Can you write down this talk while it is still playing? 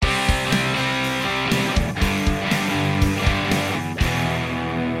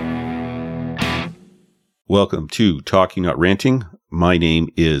Welcome to Talking Not Ranting. My name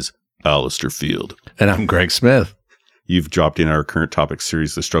is Alistair Field. And I'm Greg Smith. You've dropped in our current topic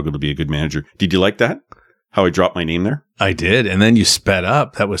series, The Struggle to be a Good Manager. Did you like that? How I dropped my name there? I did. And then you sped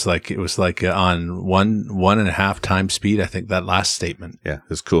up. It was like on one and a half times speed, I think, that last statement. Yeah,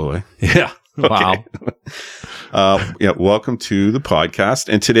 it's cool, eh? Yeah. Wow. Welcome to the podcast.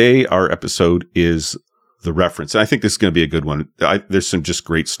 And today our episode is the reference. And I think this is going to be a good one. There's some just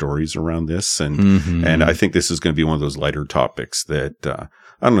great stories around this. And I think this is going to be one of those lighter topics that I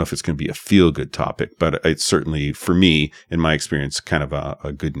don't know if it's going to be a feel-good topic, but it's certainly, for me, in my experience, kind of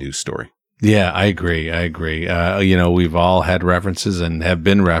a good news story. Yeah, I agree. We've all had references and have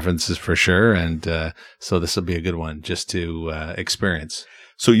been references for sure. And so this will be a good one just to experience.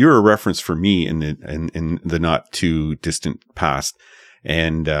 So you're a reference for me in the not too distant past.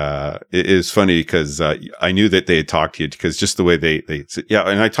 And it is funny because I knew that they had talked to you because just the way they said, yeah.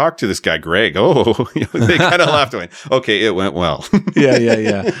 And I talked to this guy, Greg. Oh, they kind of laughed away. Okay, it went well.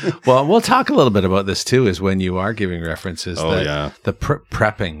 Yeah. Well, we'll talk a little bit about this too, is when you are giving references. The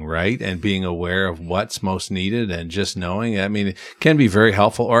prepping, right? And being aware of what's most needed and just knowing. I mean, it can be very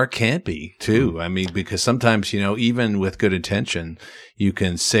helpful or it can't be too. I mean, because sometimes, even with good intention, you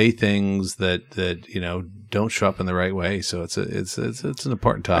can say things that don't show up in the right way. So it's an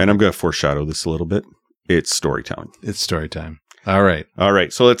important topic. And I'm going to foreshadow this a little bit. It's storytelling. It's story time. All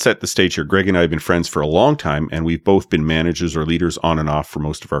right. So let's set the stage here. Greg and I have been friends for a long time, and we've both been managers or leaders on and off for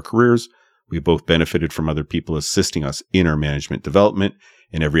most of our careers. We've both benefited from other people assisting us in our management development.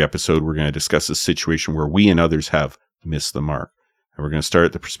 In every episode, we're going to discuss a situation where we and others have missed the mark. And we're going to start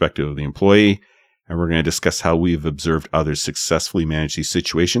at the perspective of the employee, and we're going to discuss how we've observed others successfully manage these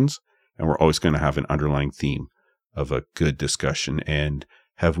situations. And we're always going to have an underlying theme of a good discussion. And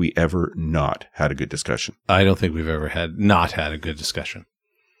have we ever not had a good discussion? I don't think we've ever not had a good discussion.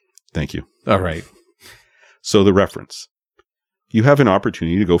 Thank you. All right. So the reference. You have an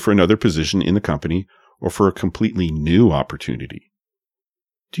opportunity to go for another position in the company or for a completely new opportunity.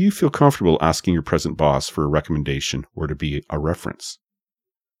 Do you feel comfortable asking your present boss for a recommendation or to be a reference?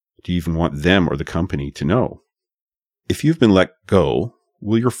 Do you even want them or the company to know? If you've been let go,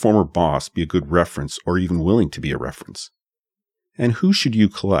 will your former boss be a good reference or even willing to be a reference? And who should you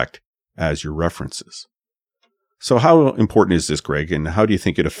collect as your references? So how important is this, Greg? And how do you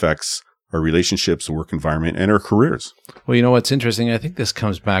think it affects our relationships, work environment, and our careers? Well, what's interesting, I think this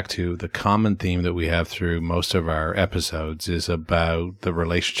comes back to the common theme that we have through most of our episodes is about the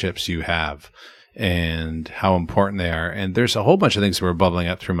relationships you have and how important they are. And there's a whole bunch of things that were bubbling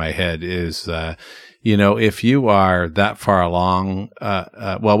up through my head is, if you are that far along,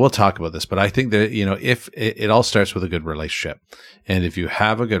 we'll talk about this, but I think that, if it all starts with a good relationship, and if you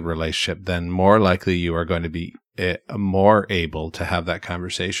have a good relationship, then more likely you are going to be more able to have that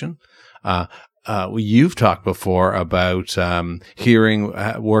conversation. You've talked before about hearing,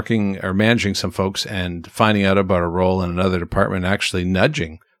 working or managing some folks and finding out about a role in another department, actually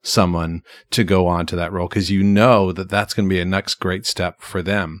nudging someone to go on to that role because that that's going to be a next great step for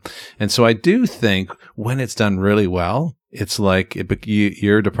them. And so I do think when it's done really well, it's like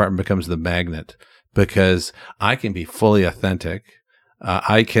your department becomes the magnet because I can be fully authentic.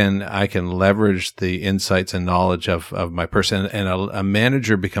 I can leverage the insights and knowledge of my person, and a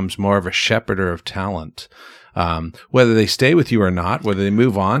manager becomes more of a shepherder of talent. Whether they stay with you or not, whether they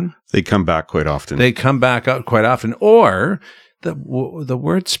move on, they come back quite often. Or the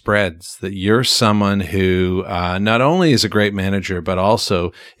word spreads that you're someone who not only is a great manager, but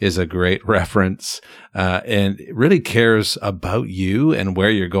also is a great reference and really cares about you and where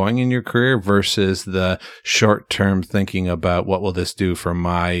you're going in your career versus the short-term thinking about what will this do for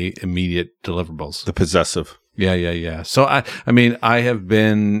my immediate deliverables. The possessive. Yeah. So I've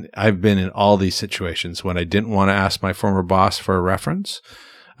been in all these situations when I didn't want to ask my former boss for a reference.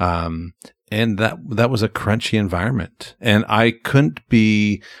 And that was a crunchy environment, and I couldn't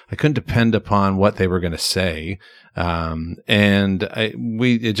depend upon what they were going to say. We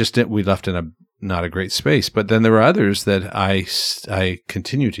left in a not a great space, but then there were others that I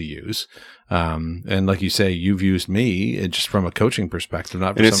continue to use. And like you say, you've used me just from a coaching perspective,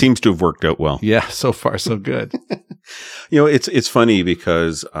 and it seems to have worked out well. Yeah. So far, so good. It's funny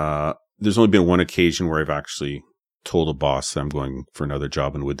because, there's only been one occasion where I've actually told a boss that I'm going for another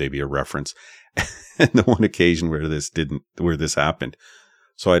job and would they be a reference? And the one occasion where this happened.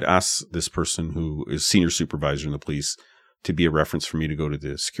 So I'd asked this person who is senior supervisor in the police to be a reference for me to go to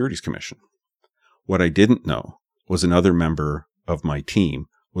the Securities Commission. What I didn't know was another member of my team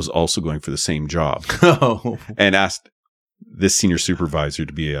was also going for the same job and asked this senior supervisor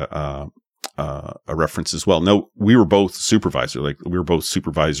to be a reference as well. No, we were both supervisor, we were both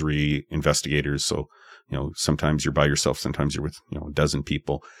supervisory investigators. So, sometimes you're by yourself, sometimes you're with, a dozen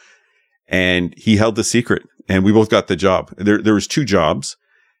people. And he held the secret, and we both got the job. There was 2 jobs,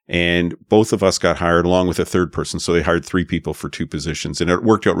 and both of us got hired along with a third person. So they hired 3 people for 2 positions, and it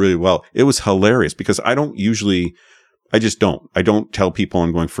worked out really well. It was hilarious because I don't tell people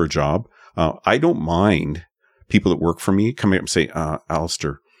I'm going for a job. I don't mind people that work for me coming up and say,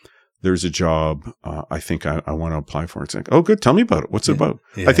 Alistair, there's a job I think I want to apply for. It's like, oh, good. Tell me about it. What's it about?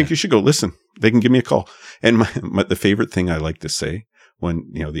 Yeah. I think you should go listen. They can give me a call. And the favorite thing I like to say when,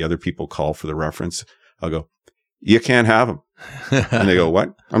 the other people call for the reference, I'll go, you can't have them. And they go,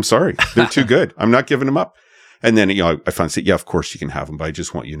 what? I'm sorry. They're too good. I'm not giving them up. And then, I finally say, yeah, of course you can have them, but I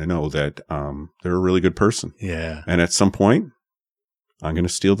just want you to know that they're a really good person. Yeah. And at some point, I'm going to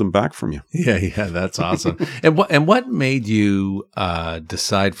steal them back from you. Yeah, that's awesome. And what made you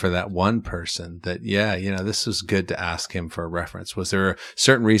decide for that one person that, this was good to ask him for a reference? Was there a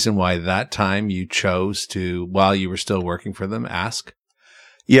certain reason why that time you chose to, while you were still working for them, ask?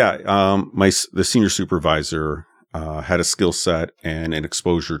 Yeah, the senior supervisor had a skill set and an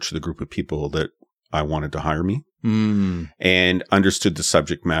exposure to the group of people that I wanted to hire me, and understood the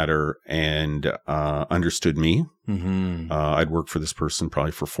subject matter and understood me. Mm-hmm. I'd worked for this person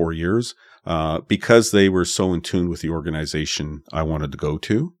probably for 4 years because they were so in tune with the organization I wanted to go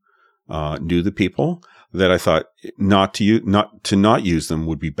to, knew the people, that I thought not to use them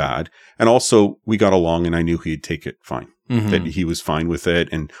would be bad. And also we got along, and I knew he'd take it fine, that he was fine with it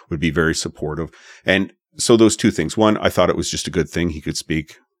and would be very supportive. And so those 2 things. One, I thought it was just a good thing he could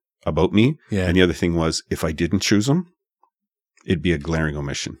speak about me. Yeah. And the other thing was, if I didn't choose him, it'd be a glaring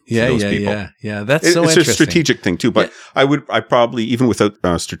omission. Yeah, to those people. Yeah. That's so interesting. It's a strategic thing too, but I probably, even without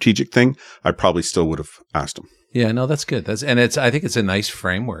a strategic thing, I probably still would have asked him. Yeah, no, that's good. I think it's a nice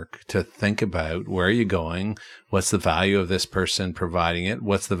framework to think about. Where are you going? What's the value of this person providing it?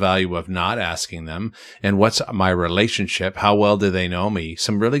 What's the value of not asking them? And what's my relationship? How well do they know me?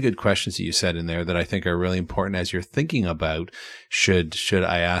 Some really good questions that you said in there that I think are really important as you're thinking about should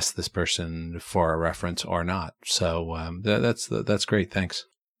I ask this person for a reference or not? So that's great. Thanks.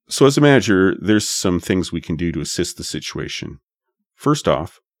 So as a manager, there's some things we can do to assist the situation. First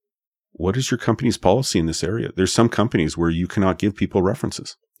off, what is your company's policy in this area? There's some companies where you cannot give people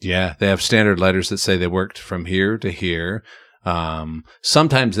references. Yeah, they have standard letters that say they worked from here to here.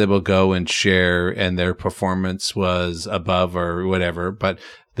 Sometimes they will go and share and their performance was above or whatever, but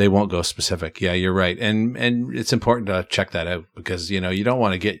they won't go specific. Yeah, you're right. And it's important to check that out because, you don't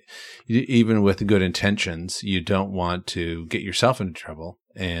want to get, even with good intentions, you don't want to get yourself into trouble.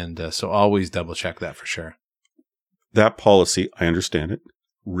 And so always double check that for sure. That policy, I understand it,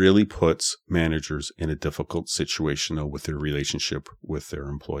 really puts managers in a difficult situation though with their relationship with their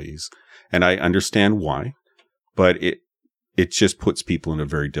employees. And I understand why, but it just puts people in a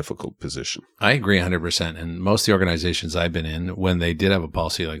very difficult position. I agree 100%. And most of the organizations I've been in, when they did have a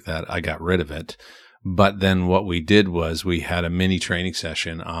policy like that, I got rid of it. But then what we did was we had a mini training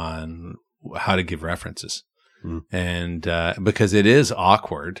session on how to give references. And because it is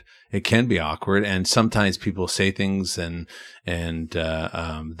awkward, it can be awkward, and sometimes people say things and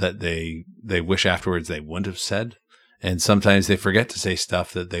that they wish afterwards they wouldn't have said, and sometimes they forget to say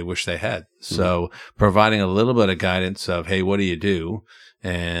stuff that they wish they had. So providing a little bit of guidance of, hey, what do you do,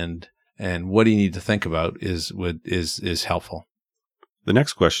 and what do you need to think about is helpful. The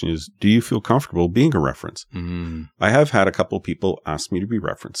next question is, do you feel comfortable being a reference? I have had a couple of people ask me to be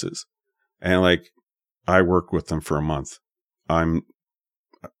references, and I worked with them for a month.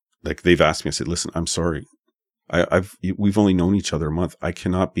 They've asked me, I said, listen, I'm sorry. We've only known each other a month. I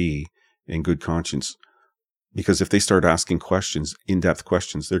cannot be in good conscience because if they start asking questions, in-depth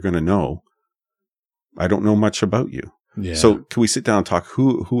questions, they're going to know I don't know much about you. Yeah. So can we sit down and talk?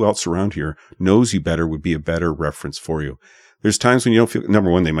 Who else around here knows you better, would be a better reference for you? There's times when you don't feel,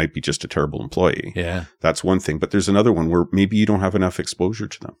 number one, they might be just a terrible employee. Yeah. That's one thing. But there's another one where maybe you don't have enough exposure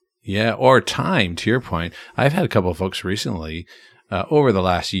to them. Yeah, or time, to your point. I've had a couple of folks recently, over the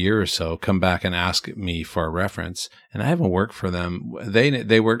last year or so, come back and ask me for a reference, and I haven't worked for them.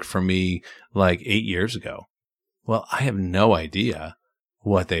 They worked for me 8 years ago. Well, I have no idea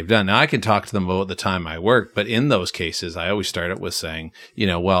what they've done. Now, I can talk to them about the time I worked, but in those cases, I always start it with saying,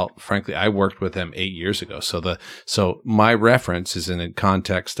 well, frankly, I worked with them 8 years ago. So my reference is in the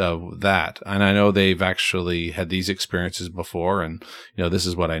context of that. And I know they've actually had these experiences before, and, this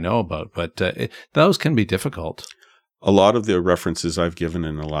is what I know about, but those can be difficult. A lot of the references I've given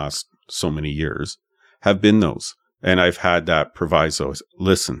in the last so many years have been those. And I've had that proviso.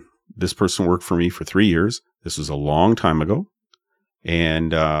 Listen, this person worked for me for 3 years. This was a long time ago. And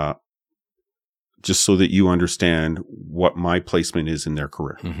just so that you understand what my placement is in their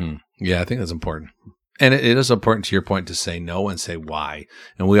career. Mm-hmm. Yeah, I think that's important. And it is important, to your point, to say no and say why.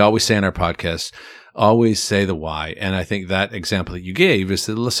 And we always say in our podcast, always say the why. And I think that example that you gave is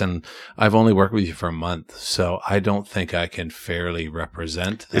that, listen, I've only worked with you for a month, so I don't think I can fairly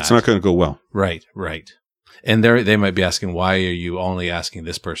represent that. It's not going to go well. Right. And they might be asking, why are you only asking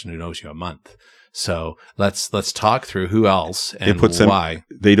this person who knows you a month? So let's talk through who else and why.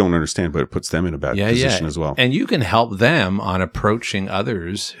 They don't understand, but it puts them in a bad position as well. And you can help them on approaching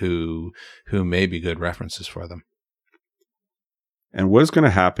others who may be good references for them. And what is going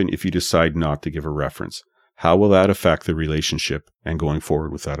to happen if you decide not to give a reference? How will that affect the relationship and going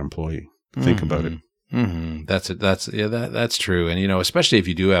forward with that employee? Think about it. Mm-hmm. That's true. And, especially if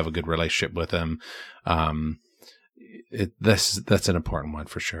you do have a good relationship with them, that's an important one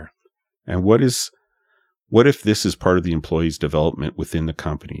for sure. And what if this is part of the employee's development within the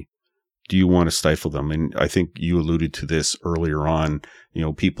company? Do you want to stifle them? And I think you alluded to this earlier on.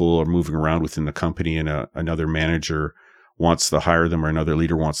 People are moving around within the company, and another manager wants to hire them, or another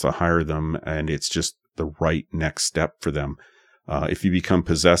leader wants to hire them, and it's just the right next step for them. If you become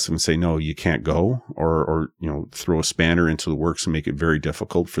possessive and say, no, you can't go, or throw a spanner into the works and make it very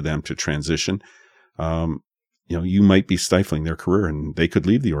difficult for them to transition, you might be stifling their career and they could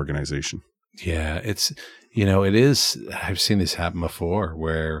leave the organization. Yeah, it is. I've seen this happen before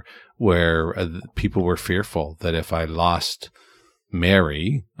where people were fearful that if I lost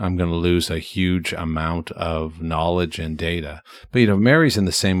Mary, I'm going to lose a huge amount of knowledge and data. But, Mary's in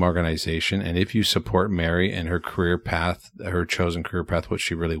the same organization. And if you support Mary and her career path, her chosen career path, what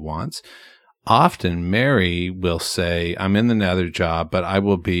she really wants, often Mary will say, I'm in another job, but I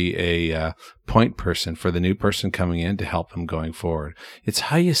will be a point person for the new person coming in to help them going forward. It's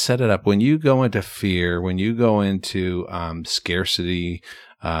how you set it up. When you go into fear, when you go into scarcity,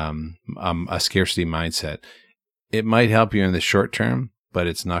 a scarcity mindset, it might help you in the short term, but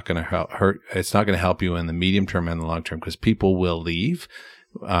it's not going to It's not going to help you in the medium term and the long term, because people will leave.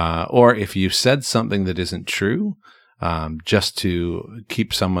 Or if you said something that isn't true, just to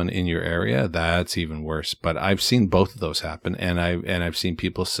keep someone in your area, that's even worse. But I've seen both of those happen, and I've seen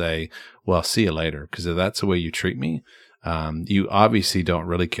people say, well, see you later, because if that's the way you treat me, you obviously don't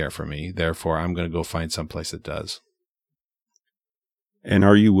really care for me. Therefore, I'm going to go find someplace that does. And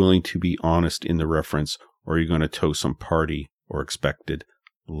are you willing to be honest in the reference, or are you going to toe some party or expected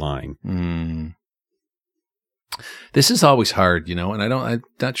line? This is always hard, and I'm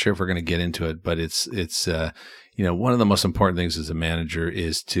not sure if we're going to get into it, but it's one of the most important things as a manager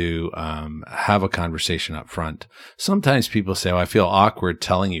is to have a conversation up front. Sometimes people say, I feel awkward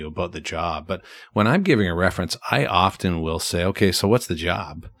telling you about the job. But when I'm giving a reference, I often will say, okay, so what's the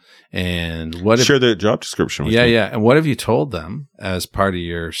job? And share the job description with me. Yeah. And what have you told them as part of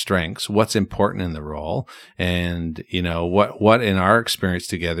your strengths? What's important in the role? And, what in our experience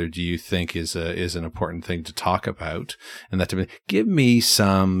together do you think is an important thing to talk about? And give me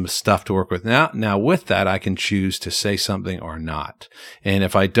some stuff to work with. Now with that, I can choose to say something or not. And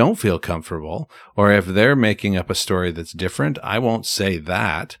if I don't feel comfortable, or if they're making up a story that's different, I won't say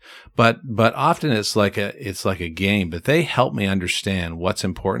that. But often it's like a game, but they help me understand what's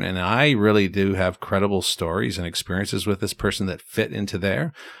important. And I really do have credible stories and experiences with this person that fit into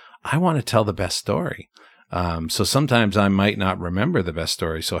there. I want to tell the best story. So sometimes I might not remember the best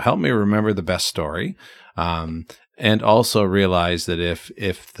story. So help me remember the best story. And also realize that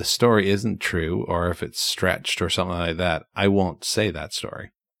if the story isn't true, or if it's stretched or something like that, I won't say that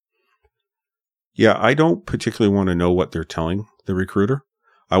story. Yeah, I don't particularly want to know what they're telling the recruiter.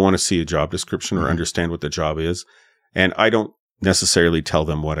 I want to see a job description or understand what the job is. And I don't necessarily tell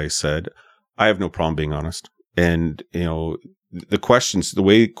them what I said. I have no problem being honest. And, the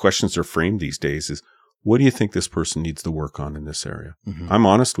way questions are framed these days is, what do you think this person needs to work on in this area? I'm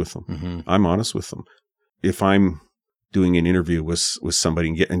honest with them. I'm honest with them. If I'm doing an interview with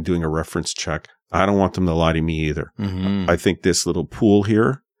somebody and doing a reference check, I don't want them to lie to me either. I think this little pool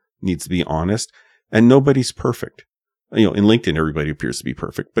here needs to be honest, and nobody's perfect. In LinkedIn, everybody appears to be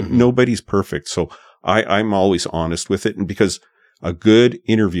perfect, but nobody's perfect. So I'm always honest with it. And because a good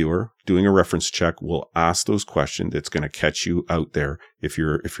interviewer doing a reference check will ask those questions, that's going to catch you out there if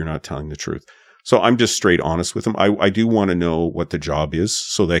you're not telling the truth. So I'm just straight honest with them. I do want to know what the job is,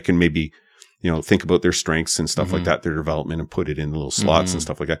 so they can maybe, think about their strengths and stuff like that, their development, and put it in little slots and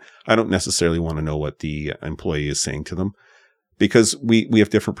stuff like that. I don't necessarily want to know what the employee is saying to them, because we have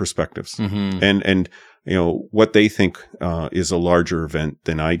different perspectives. And what they think is a larger event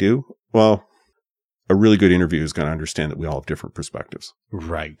than I do. Well, a really good interview is going to understand that we all have different perspectives.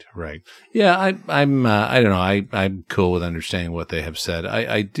 Right. Yeah, I'm. I don't know. I'm cool with understanding what they have said.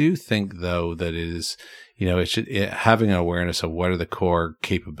 I do think though that it is, having an awareness of what are the core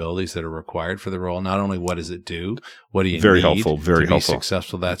capabilities that are required for the role. Not only what does it do, what do you very need helpful, very to be helpful.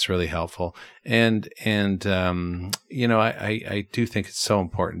 successful. That's really helpful. And I do think it's so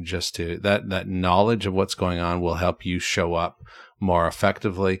important just to that knowledge of what's going on will help you show up more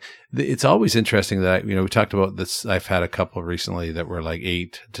effectively. It's always interesting that, we talked about this. I've had a couple recently that were like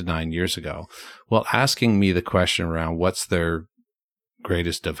 8 to 9 years ago. Well, asking me the question around what's their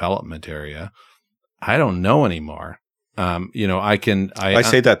greatest development area, I don't know anymore. I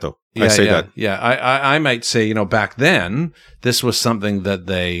say that though. Yeah, I say that. Yeah. I might say, back then this was something that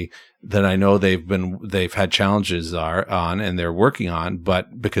I know they've had challenges on and they're working on,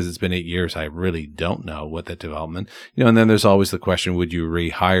 but because it's been 8 years, I really don't know what the development, and then there's always the question, would you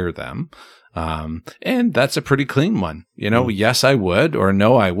rehire them? And that's a pretty clean one, yes, I would, or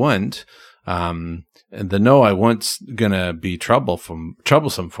no, I wouldn't. And the no, I wouldn't going to be troublesome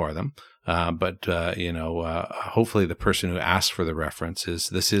for them. But hopefully the person who asked for the reference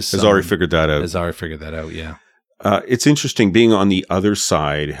has already figured that out. Yeah. It's interesting being on the other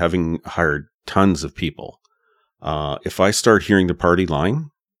side, having hired tons of people. If I start hearing the party line,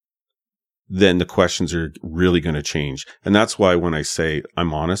 then the questions are really going to change. And that's why when I say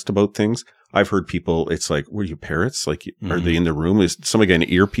I'm honest about things, I've heard people, it's like, were you parrots? Like, are they in the room? Is somebody getting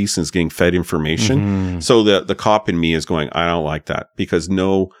an earpiece and is getting fed information? Mm-hmm. So the cop in me is going, I don't like that, because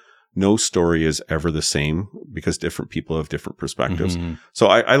no story is ever the same, because different people have different perspectives. Mm-hmm. So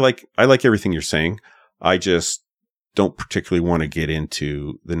I like everything you're saying. I just don't particularly want to get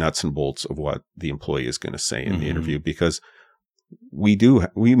into the nuts and bolts of what the employee is going to say in the interview, because we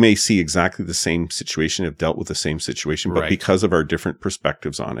may see exactly the same situation, have dealt with the same situation, but because of our different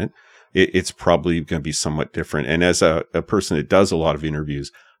perspectives on it, it's probably going to be somewhat different. And as a person that does a lot of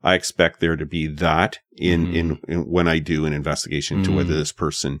interviews, I expect there to be that in when I do an investigation to whether this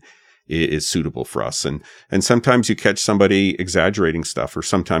person is suitable for us. And sometimes you catch somebody exaggerating stuff or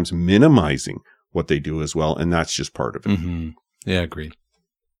sometimes minimizing what they do as well. And that's just part of it. Mm-hmm. Yeah, agreed.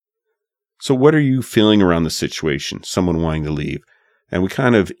 So what are you feeling around the situation? Someone wanting to leave. And we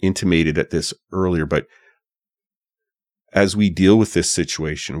kind of intimated at this earlier, but as we deal with this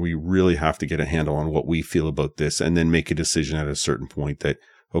situation, we really have to get a handle on what we feel about this and then make a decision at a certain point that,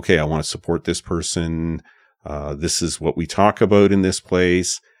 okay, I want to support this person. This is what we talk about in this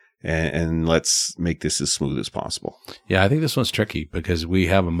place. And let's make this as smooth as possible. Yeah, I think this one's tricky because we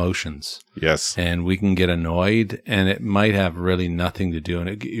have emotions. Yes. And we can get annoyed, and it might have really nothing to do.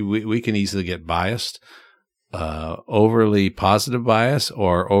 And we can easily get biased, overly positive bias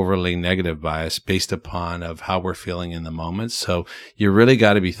or overly negative bias based upon of how we're feeling in the moment. So you really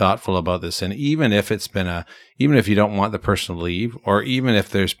got to be thoughtful about this. And even if even if you don't want the person to leave, or even if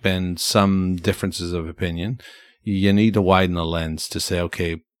there's been some differences of opinion, you need to widen the lens to say,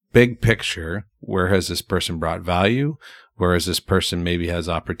 okay, big picture, where has this person brought value? Where is this person maybe has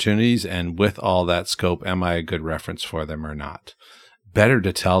opportunities? And with all that scope, am I a good reference for them or not? Better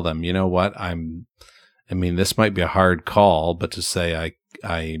to tell them, you know what, this might be a hard call, but to say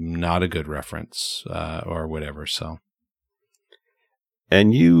I'm not a good reference or whatever. So,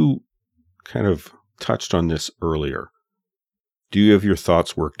 and you kind of touched on this earlier. Do you have your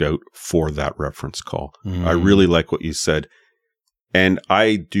thoughts worked out for that reference call? Mm-hmm. I really like what you said. And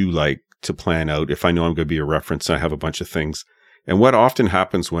I do like to plan out, if I know I'm going to be a reference, I have a bunch of things. And what often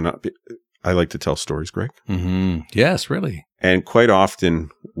happens when I like to tell stories, Greg. Mm-hmm. Yes, really. And quite often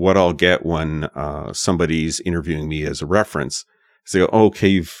what I'll get when somebody's interviewing me as a reference is they go, oh, okay,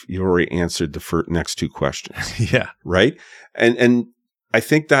 you've already answered the next two questions. Yeah. Right. And I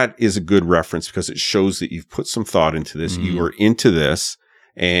think that is a good reference because it shows that you've put some thought into this. Mm-hmm. You are into this.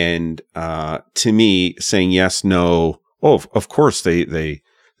 And to me, saying yes, no, oh, of course they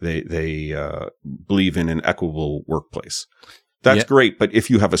believe in an equitable workplace. That's great. But if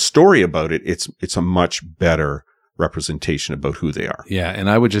you have a story about it, it's a much better representation about who they are. Yeah. And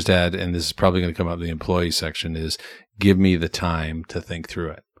I would just add, and this is probably going to come up in the employee section, is give me the time to think through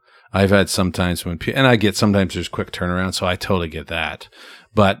it. I've had sometimes and I get sometimes there's quick turnaround, so I totally get that.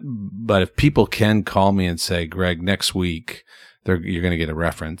 But if people can call me and say, Greg, next week, you're going to get a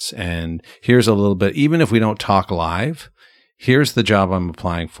reference. And here's a little bit, even if we don't talk live, here's the job I'm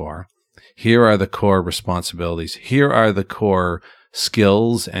applying for. Here are the core responsibilities. Here are the core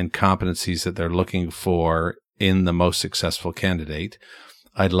skills and competencies that they're looking for in the most successful candidate.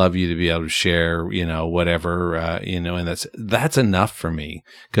 I'd love you to be able to share, whatever, and that's enough for me.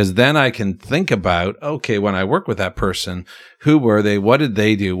 Because then I can think about, okay, when I work with that person, who were they? What did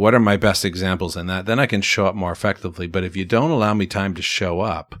they do? What are my best examples in that? Then I can show up more effectively. But if you don't allow me time to show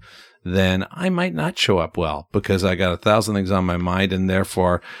up, then I might not show up well because I got 1,000 things on my mind, and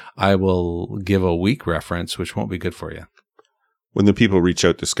therefore I will give a weak reference, which won't be good for you. When the people reach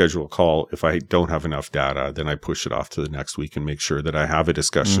out to schedule a call, if I don't have enough data, then I push it off to the next week and make sure that I have a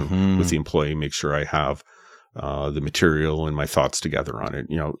discussion with the employee, make sure I have the material and my thoughts together on it.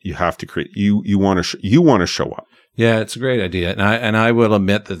 You have to create, you want to show up. Yeah, it's a great idea. And I will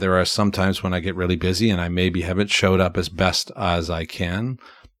admit that there are some times when I get really busy and I maybe haven't showed up as best as I can.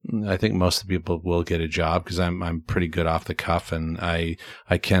 I think most of the people will get a job because I'm pretty good off the cuff and I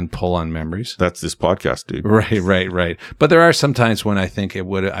can pull on memories. That's this podcast, dude. Right. But there are some times when I think I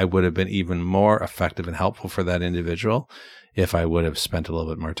would have been even more effective and helpful for that individual if I would have spent a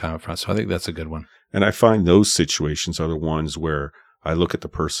little bit more time up front. So I think that's a good one. And I find those situations are the ones where I look at the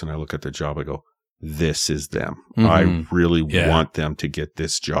person, I look at the job, I go, this is them. I really want them to get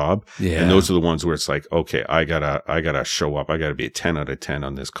this job. Yeah. And those are the ones where it's like, okay, I gotta show up. I gotta be a 10 out of 10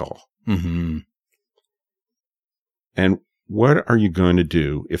 on this call. Mm-hmm. And what are you going to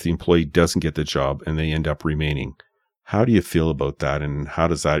do if the employee doesn't get the job and they end up remaining? How do you feel about that? And how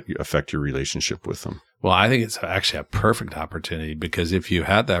does that affect your relationship with them? Well, I think it's actually a perfect opportunity because if you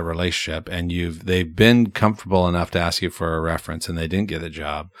had that relationship and they've been comfortable enough to ask you for a reference and they didn't get the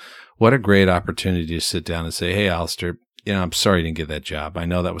job, what a great opportunity to sit down and say, hey, Alistair, I'm sorry you didn't get that job. I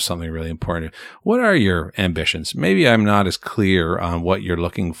know that was something really important. What are your ambitions? Maybe I'm not as clear on what you're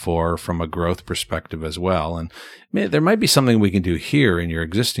looking for from a growth perspective as well. And there might be something we can do here in your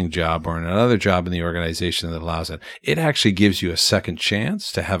existing job or in another job in the organization that allows it. It actually gives you a second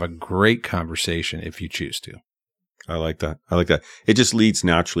chance to have a great conversation if you choose to. I like that. It just leads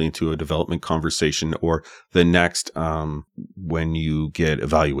naturally into a development conversation or the next, when you get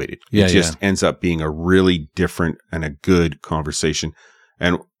evaluated. It just ends up being a really different and a good conversation.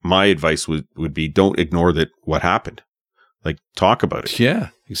 And my advice would be don't ignore what happened. Like talk about it. Yeah,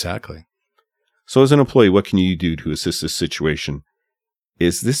 exactly. So as an employee, what can you do to assist this situation?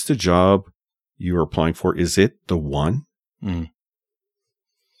 Is this the job you are applying for? Is it the one?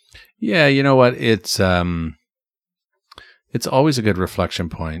 Yeah, you know what? It's always a good reflection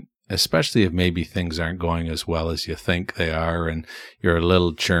point, especially if maybe things aren't going as well as you think they are and you're a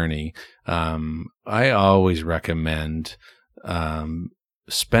little churny. I always recommend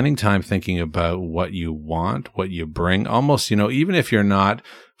spending time thinking about what you want, what you bring. Almost, even if you're not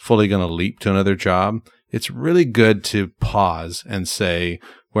fully going to leap to another job, it's really good to pause and say,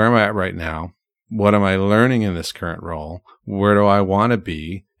 where am I at right now? What am I learning in this current role? Where do I want to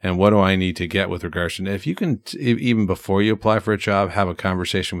be? And what do I need to get with regards to, if you can, even before you apply for a job, have a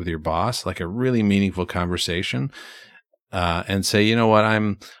conversation with your boss, like a really meaningful conversation, and say, you know what,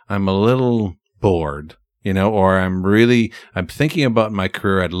 I'm a little bored, or I'm thinking about my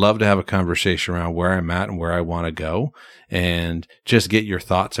career. I'd love to have a conversation around where I'm at and where I want to go and just get your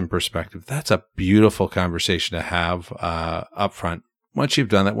thoughts and perspective. That's a beautiful conversation to have, up front. Once you've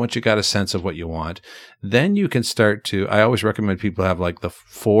done that, once you got a sense of what you want, then you can start to, I always recommend people have like the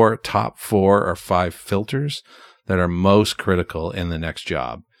top 4 or 5 filters that are most critical in the next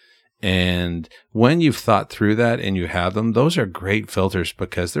job. And when you've thought through that and you have them, those are great filters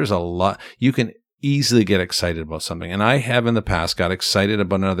because there's a lot, you can easily get excited about something. And I have in the past got excited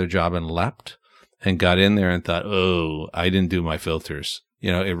about another job and leapt and got in there and thought, oh, I didn't do my filters.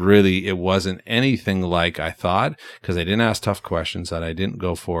 It wasn't anything like I thought because I didn't ask tough questions, that I didn't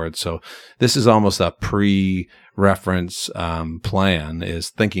go forward. So this is almost a pre-reference plan, is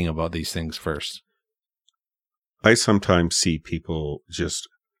thinking about these things first. I sometimes see people just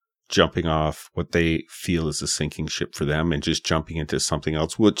jumping off what they feel is a sinking ship for them and just jumping into something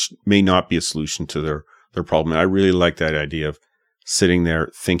else, which may not be a solution to their problem. And I really like that idea of sitting there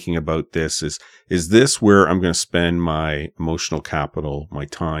thinking about this. Is this where I'm going to spend my emotional capital, my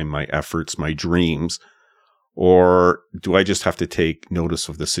time, my efforts, my dreams? Or do I just have to take notice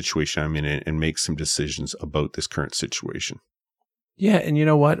of the situation I'm in and make some decisions about this current situation? Yeah. And you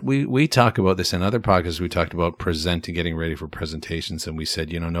know what? We talk about this in other podcasts. We talked about getting ready for presentations. And we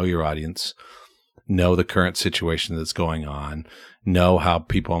said, know your audience, know the current situation that's going on, know how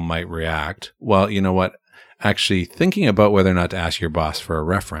people might react. Well, you know what? Actually thinking about whether or not to ask your boss for a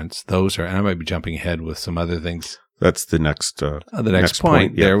reference, and I might be jumping ahead with some other things. That's the next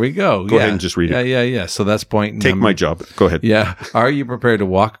point. Yeah. There we go. Go ahead and just read it. Yeah. So that's point. Take my job. Go ahead. Yeah. Are you prepared to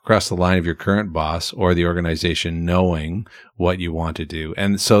walk across the line of your current boss or the organization knowing what you want to do?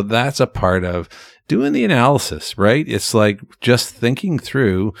 And so that's a part of doing the analysis, right? It's like just thinking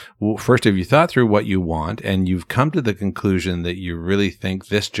through, well, first, if you thought through what you want and you've come to the conclusion that you really think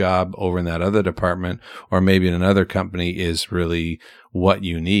this job over in that other department or maybe in another company is really what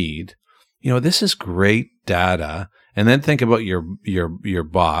you need, this is great data. And then think about your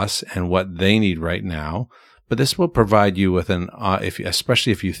boss and what they need right now. But this will provide you with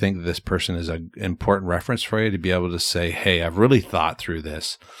especially if you think that this person is an important reference for you, to be able to say, hey, I've really thought through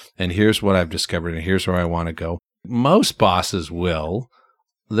this, and here's what I've discovered, and here's where I want to go. Most bosses will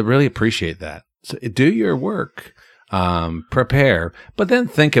really appreciate that. So do your work, prepare, but then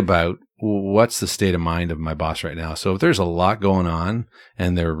think about what's the state of mind of my boss right now. So if there's a lot going on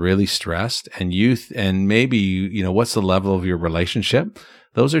and they're really stressed, and maybe, what's the level of your relationship?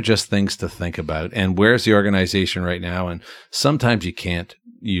 Those are just things to think about. And where's the organization right now? And sometimes you can't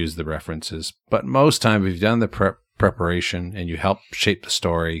use the references, but most time if you've done the preparation and you help shape the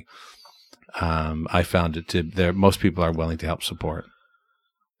story, I found it most people are willing to help support.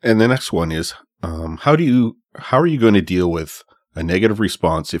 And the next one is, how are you going to deal with a negative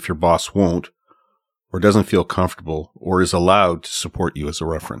response if your boss won't, or doesn't feel comfortable, or is allowed to support you as a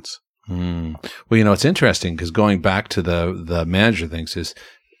reference? Well, it's interesting because going back to the manager things is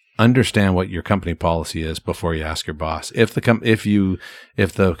understand what your company policy is before you ask your boss. If the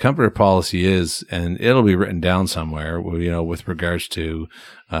company policy is, and it'll be written down somewhere, with regards to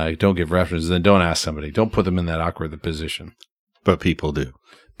don't give references, then don't ask somebody. Don't put them in that awkward position. But people do.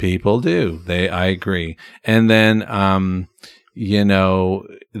 People do. I agree. And then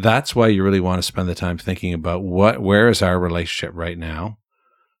that's why you really want to spend the time thinking about where is our relationship right now?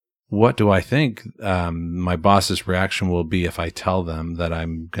 What do I think my boss's reaction will be if I tell them that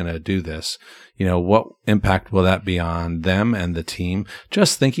I'm going to do this? What impact will that be on them and the team?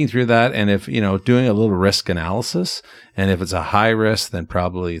 Just thinking through that. And if, doing a little risk analysis, and if it's a high risk, then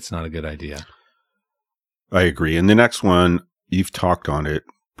probably it's not a good idea. I agree. And the next one, you've talked on it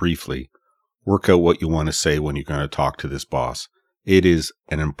briefly. Work out what you want to say when you're going to talk to this boss. It is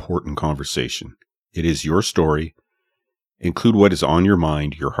an important conversation. It is your story. Include what is on your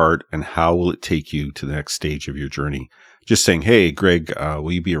mind, your heart, and how will it take you to the next stage of your journey. Just saying, hey, Greg,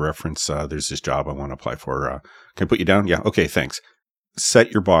 will you be a reference? There's this job I want to apply for. Can I put you down? Yeah. Okay, thanks.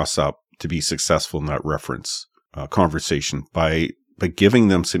 Set your boss up to be successful in that reference conversation by giving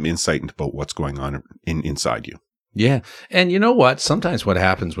them some insight into about what's going on inside you. Yeah. And you know what? Sometimes what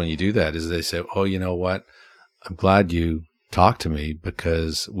happens when you do that is they say, oh, you know what? I'm glad you talk to me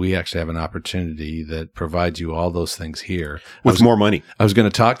because we actually have an opportunity that provides you all those things here. With more money. I was going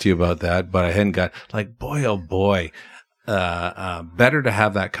to talk to you about that, but I hadn't got boy, oh boy, better to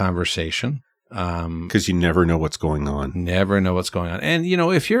have that conversation. Because you never know what's going on. Never know what's going on. And,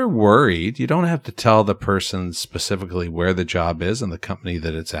 if you're worried, you don't have to tell the person specifically where the job is and the company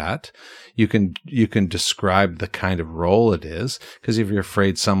that it's at. You can describe the kind of role it is, because if you're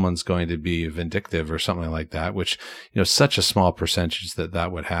afraid someone's going to be vindictive or something like that, which, such a small percentage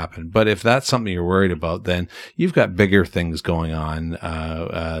that would happen. But if that's something you're worried about, then you've got bigger things going on,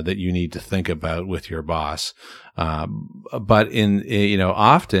 that you need to think about with your boss. But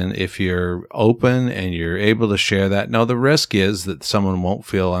often if you're open and you're able to share that, now the risk is that someone won't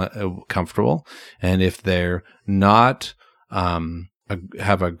feel comfortable. And if they're not,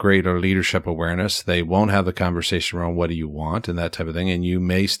 have a greater leadership awareness, they won't have the conversation around what do you want and that type of thing. And you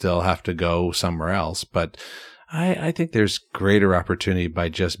may still have to go somewhere else. But I think there's greater opportunity by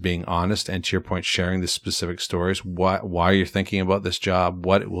just being honest and, to your point, sharing the specific stories, why you're thinking about this job,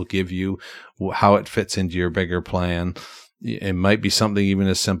 what it will give you, how it fits into your bigger plan. It might be something even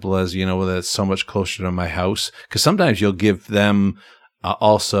as simple as, that's so much closer to my house. Because sometimes you'll give them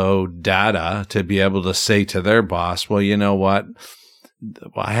also data to be able to say to their boss, well, you know what?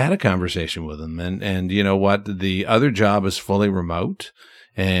 I had a conversation with him and you know what? The other job is fully remote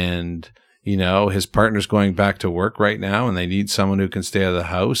and his partner's going back to work right now and they need someone who can stay out of the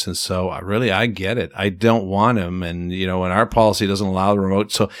house. And so I get it. I don't want him. And, and our policy doesn't allow the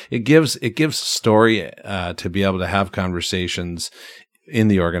remote. So it gives story, to be able to have conversations in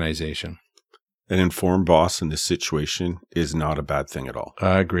the organization. An informed boss in this situation is not a bad thing at all.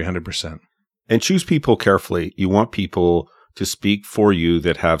 I agree 100%. And choose people carefully. You want people to speak for you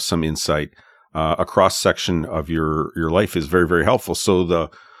that have some insight. A cross section of your life is very, very helpful. So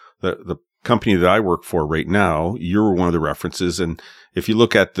the company that I work for right now, you're one of the references. And if you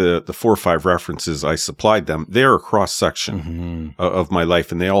look at the 4 or 5 references I supplied them, they're a cross section of my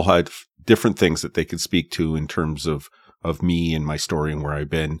life. And they all had different things that they could speak to in terms of me and my story and where I've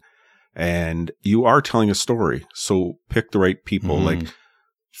been. And you are telling a story. So pick the right people. Like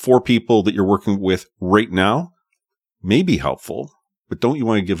 4 people that you're working with right now may be helpful, but don't you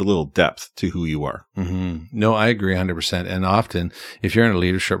want to give a little depth to who you are? Mm-hmm. No, I agree 100%. And often, if you're in a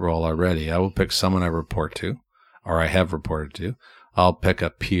leadership role already, I will pick someone I report to, or I have reported to. I'll pick a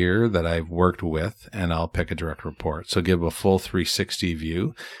peer that I've worked with, and I'll pick a direct report. So give a full 360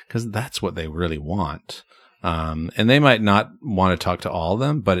 view, because that's what they really want. And they might not want to talk to all of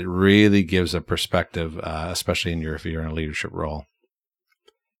them, but it really gives a perspective, especially if you're in a leadership role.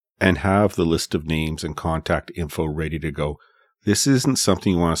 And have the list of names and contact info ready to go. This isn't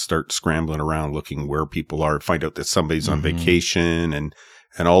something you want to start scrambling around looking where people are, find out that somebody's on vacation and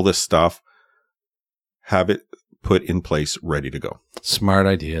all this stuff. Have it put in place, ready to go. Smart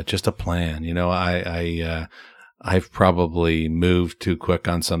idea. Just a plan. You know, I've probably moved too quick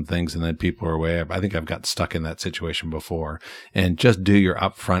on some things, and then people are away. I think I've got stuck in that situation before. And just do your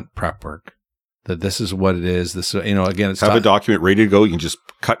upfront prep work. That this is what it is. This, you know, again, it's have a document ready to go. You can just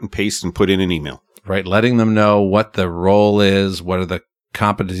cut and paste and put in an email. Right. Letting them know what the role is, what are the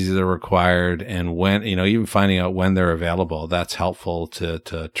competencies that are required, and when, you know, even finding out when they're available. That's helpful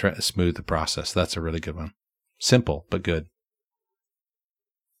to smooth the process. That's a really good one. Simple, but good.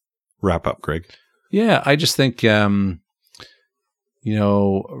 Wrap up, Greg. Yeah. I just think, you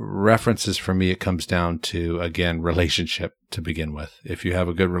know, references for me, it comes down to, again, relationship to begin with. If you have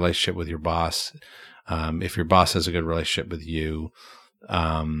a good relationship with your boss, if your boss has a good relationship with you,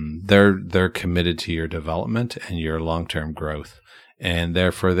 they're committed to your development and your long-term growth, and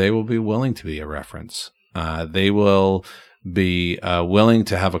therefore they will be willing to be a reference. They will be willing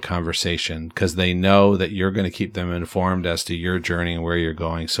to have a conversation because they know that you're going to keep them informed as to your journey and where you're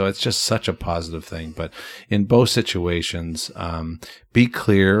going. So it's just such a positive thing. But in both situations, be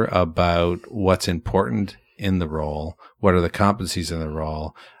clear about what's important in the role, what are the competencies in the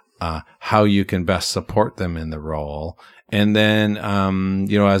role, how you can best support them in the role. And then,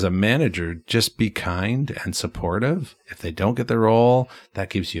 you know, as a manager, just be kind and supportive. If they don't get the role, that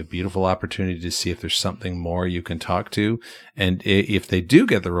gives you a beautiful opportunity to see if there's something more you can talk to. And if they do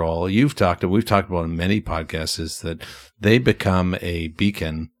get the role, we've talked about in many podcasts, is that they become a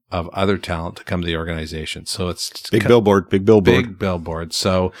beacon of other talent to come to the organization. So it's big billboard.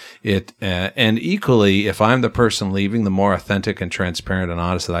 So and equally, if I'm the person leaving, the more authentic and transparent and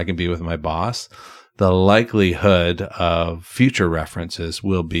honest that I can be with my boss, the likelihood of future references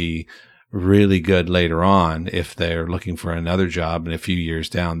will be really good later on. If they're looking for another job and a few years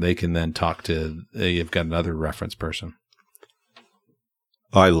down, they can then talk to, you've got another reference person.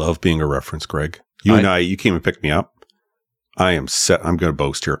 I love being a reference, Greg. You came and picked me up. I'm going to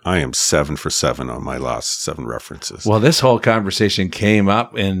boast here. I am 7 for 7 on my last 7 references. Well, this whole conversation came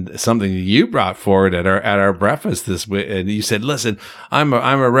up in something you brought forward at our breakfast this week, and you said, "Listen, I'm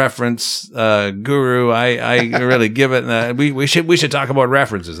a reference guru. I really give it. We should talk about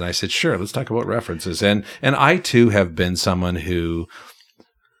references." And I said, "Sure, let's talk about references." And I too have been someone who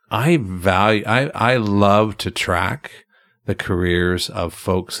I love to track the careers of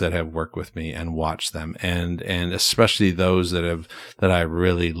folks that have worked with me and watch them, and especially those that I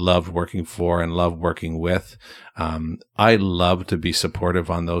really loved working for and love working with. I love to be supportive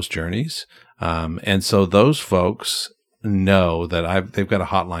on those journeys. And so those folks know that they've got a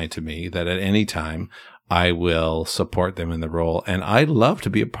hotline to me that at any time I will support them in the role. And I love to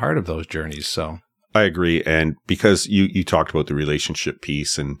be a part of those journeys. So I agree. And because you talked about the relationship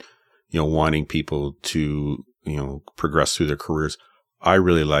piece and, you know, wanting people to, you know, progress through their careers. I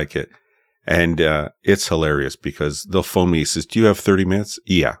really like it. And it's hilarious because they'll phone me and says, "Do you have 30 minutes?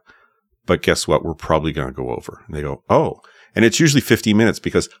 Yeah. But guess what? We're probably going to go over." And they go, "Oh." And it's usually 15 minutes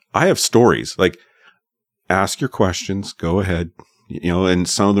because I have stories. Like, ask your questions, go ahead. You know, and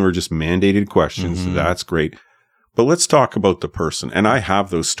some of them are just mandated questions. Mm-hmm. That's great. But let's talk about the person. And I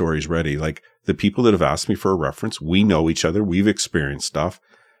have those stories ready. Like, the people that have asked me for a reference, we know each other. We've experienced stuff.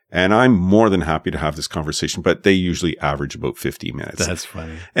 And I'm more than happy to have this conversation, but they usually average about 50 minutes. That's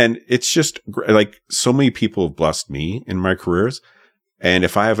funny. And it's just like, so many people have blessed me in my careers. And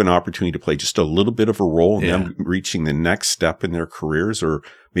if I have an opportunity to play just a little bit of a role in them reaching the next step in their careers, or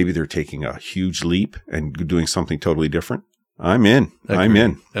maybe they're taking a huge leap and doing something totally different, I'm in.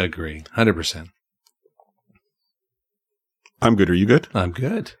 Agree. 100%. I'm good. Are you good? I'm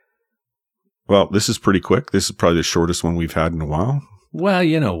good. Well, this is pretty quick. This is probably the shortest one we've had in a while. Well,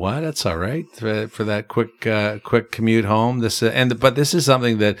 you know what? That's all right for that quick commute home. But this is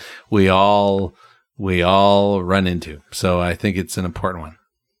something that we all run into. So I think it's an important one.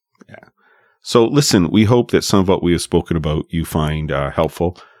 Yeah. So listen, we hope that some of what we have spoken about you find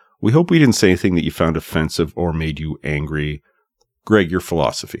helpful. We hope we didn't say anything that you found offensive or made you angry. Greg, your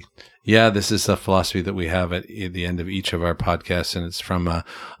philosophy. Yeah, this is a philosophy that we have at the end of each of our podcasts, and it's from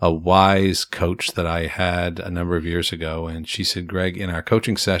a wise coach that I had a number of years ago. And she said, Greg, in our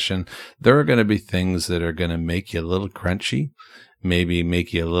coaching session, there are going to be things that are going to make you a little crunchy, maybe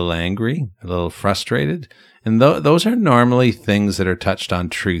make you a little angry, a little frustrated. And those are normally things that are touched on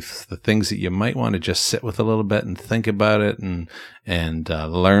truth, the things that you might want to just sit with a little bit and think about it and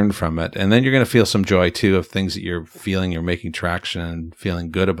learn from it. And then you're going to feel some joy too of things that you're feeling, you're making traction and feeling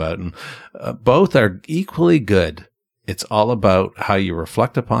good about. And both are equally good. It's all about how you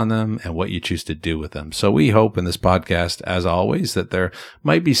reflect upon them and what you choose to do with them. So we hope in this podcast, as always, that there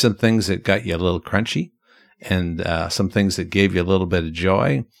might be some things that got you a little crunchy and some things that gave you a little bit of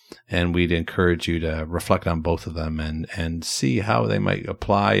joy. And we'd encourage you to reflect on both of them and see how they might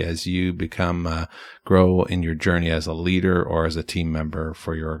apply as you grow in your journey as a leader or as a team member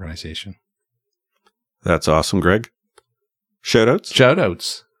for your organization. That's awesome, Greg. Shout-outs?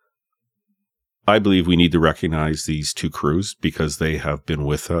 Shout-outs. I believe we need to recognize these two crews because they have been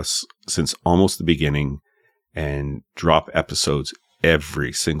with us since almost the beginning and drop episodes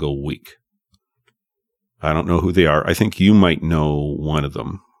every single week. I don't know who they are. I think you might know one of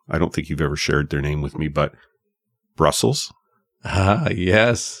them. I don't think you've ever shared their name with me, but Brussels.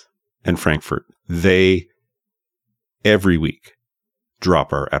 Yes. And Frankfurt. They, every week,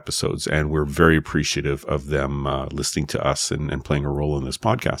 drop our episodes, and we're very appreciative of them listening to us and playing a role in this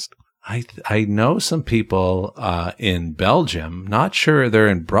podcast. I know some people in Belgium, not sure they're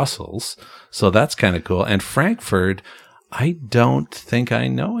in Brussels, so that's kind of cool. And Frankfurt, I don't think I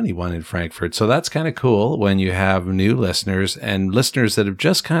know anyone in Frankfurt. So that's kind of cool when you have new listeners and listeners that have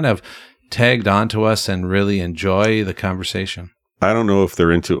just kind of tagged onto us and really enjoy the conversation. I don't know if they're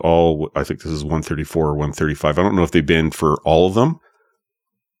into all, I think this is 134 or 135. I don't know if they've been for all of them,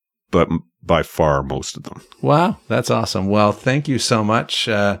 but by far most of them. Wow, that's awesome. Well, thank you so much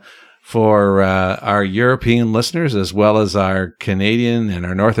for our European listeners, as well as our Canadian and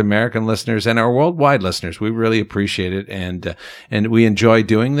our North American listeners and our worldwide listeners. We really appreciate it. And we enjoy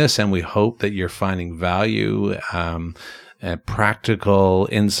doing this, and we hope that you're finding value and practical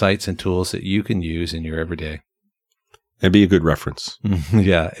insights and tools that you can use in your everyday. And be a good reference.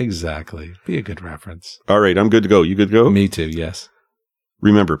 Yeah, exactly. Be a good reference. All right, I'm good to go. You good to go? Me too, yes.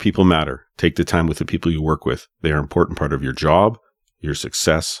 Remember, people matter. Take the time with the people you work with. They are an important part of your job, your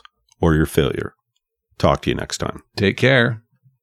success, or your failure. Talk to you next time. Take care.